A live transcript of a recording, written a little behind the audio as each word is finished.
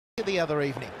the other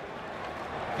evening.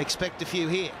 Expect a few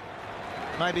here,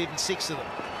 maybe even 6 of them.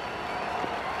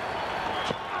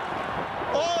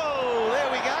 Oh,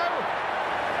 there we go.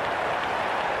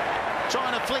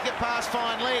 Trying to flick it past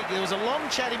fine leg. There was a long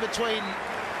chat in between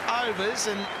overs,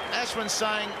 and Ashwin's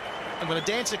saying, I'm going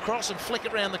to dance across and flick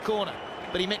it round the corner.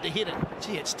 But he meant to hit it.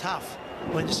 Gee, it's tough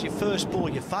when it's your first ball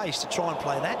you face to try and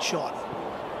play that shot.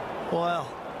 Well,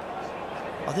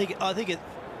 I think at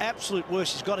absolute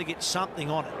worst, he's got to get something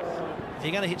on it. If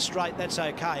you're going to hit straight, that's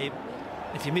okay.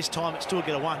 If you miss time, it's still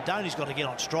get a one. DHONI's got to get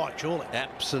on strike, surely.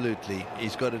 Absolutely.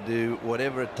 He's got to do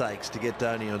whatever it takes to get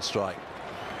DHONI on strike.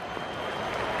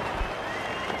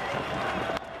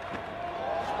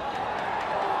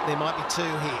 There might be 2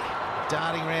 here,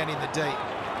 darting around in the deep.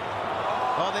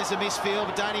 Oh, there's a misfield,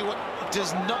 but DHONI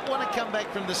does not want to come back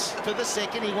for the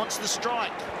second. He wants the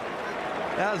strike.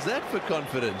 How's that for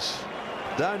confidence?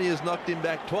 DHONI has knocked him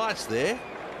back twice there.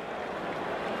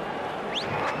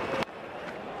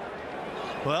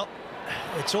 Well,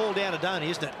 it's all down to DHONI,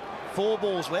 isn't it? 4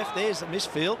 balls left. There's the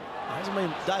misfield. It hasn't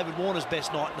been David Warner's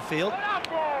best night in the field.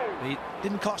 He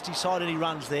didn't cost his side any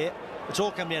runs there. It's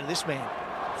all come down to this man.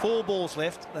 4 balls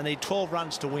left. They need 12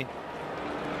 runs to win.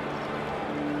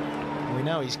 We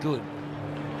know he's good.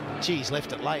 Gee, he's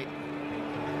left it late.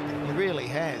 He really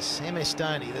has. MS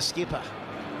DHONI, the skipper.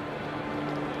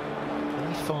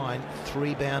 Can he find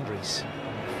 3 boundaries?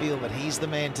 Feel that he's the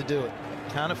man to do it.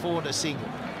 Can't afford a single.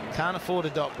 Can't afford a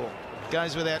dot ball.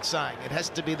 Goes without saying. It has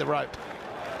to be the rope.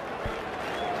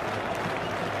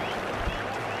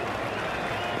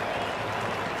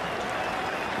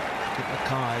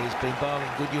 Mackay has been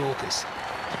bowling good Yorkers.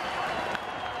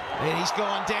 And he's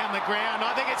gone down the ground.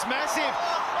 I think it's massive.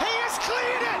 He has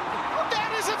cleared it. That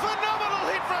is a phenomenal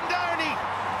hit from DHONI.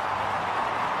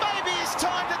 Maybe he's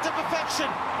timed it to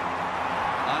perfection.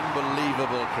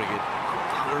 Unbelievable cricket.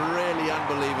 Really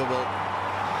unbelievable.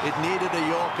 It needed a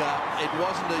Yorker. It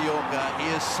wasn't a Yorker.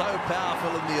 He is so powerful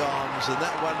in the arms, and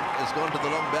that one has gone to the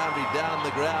long boundary down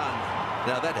the ground.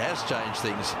 Now that has changed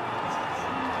things.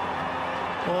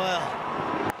 Well,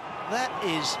 that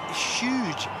is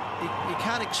huge. You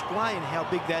can't explain how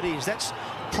big that is. That's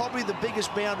probably the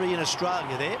biggest boundary in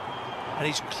Australia there. And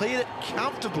he's cleared it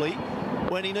comfortably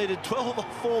when he needed 12 or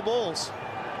 4 balls.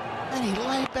 And he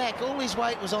laid back. All his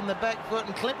weight was on the back foot,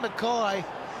 and Clint Mackay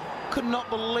could not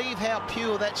believe how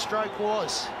pure that stroke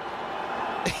was.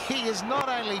 He has not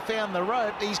only found the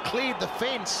rope, he's cleared the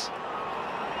fence.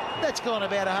 That's gone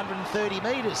about 130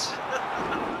 metres.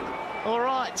 All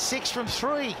right, 6 from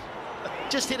 3.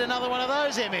 Just hit another one of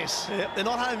those, MS. Yep, they're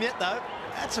not home yet, though.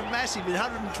 That's a massive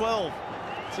 112.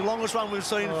 It's the longest one we've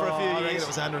seen for a few I years. reckon it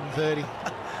was 130.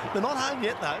 They're not home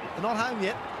yet, though. They're not home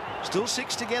yet. Still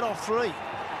 6 to get off 3.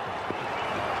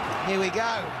 Here we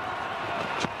go.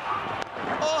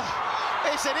 Oh,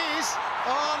 yes it is.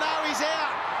 Oh, no, he's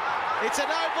out. It's a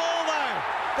no ball, though.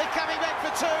 They're coming back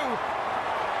for 2.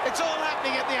 It's all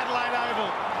happening at the Adelaide Oval.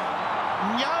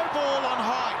 No ball on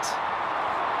height.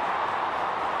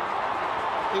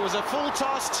 It was a full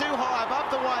toss, too high above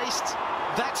the waist.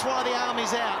 That's why the arm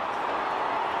is out.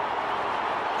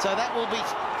 So that will be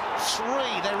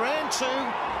 3. They ran 2,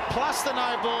 plus the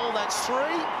no ball. That's 3.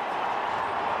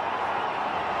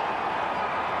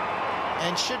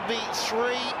 And should be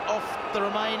 3 off the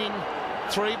remaining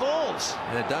 3 balls.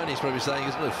 Now DHONI's probably saying,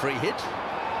 isn't it a free hit?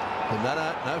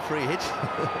 No free hit.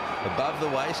 Above the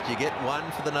waist, you get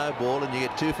 1 for the no ball, and you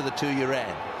get 2 for the 2 you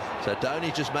ran. So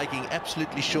DHONI's just making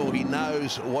absolutely sure he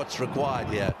knows what's required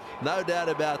here. No doubt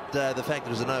about the fact it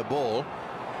was a no ball.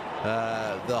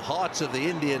 The hearts of the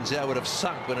Indians there would have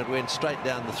sunk when it went straight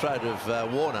down the throat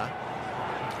of Warner.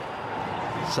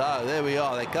 So there we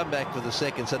are. They come back for the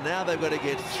second. So now they've got to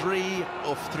get 3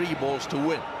 of 3 balls to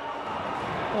win.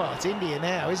 Well, it's India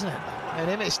now, isn't it?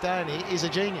 And MS DHONI is a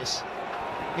genius.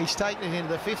 He's taken it into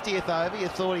the 50th over. You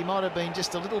thought he might have been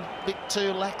just a little bit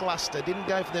too lacklustre. Didn't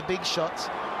go for the big shots.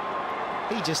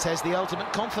 He just has the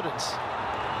ultimate confidence.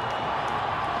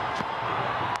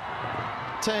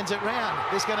 Turns it round.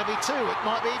 There's going to be 2. It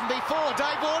might even be 4.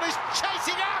 Dave Warner's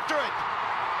chasing after it.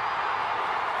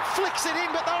 Flicks it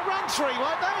in, but they'll run 3,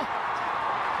 won't they?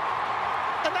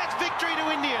 And that's victory to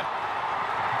India.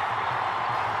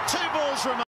 2 balls remaining.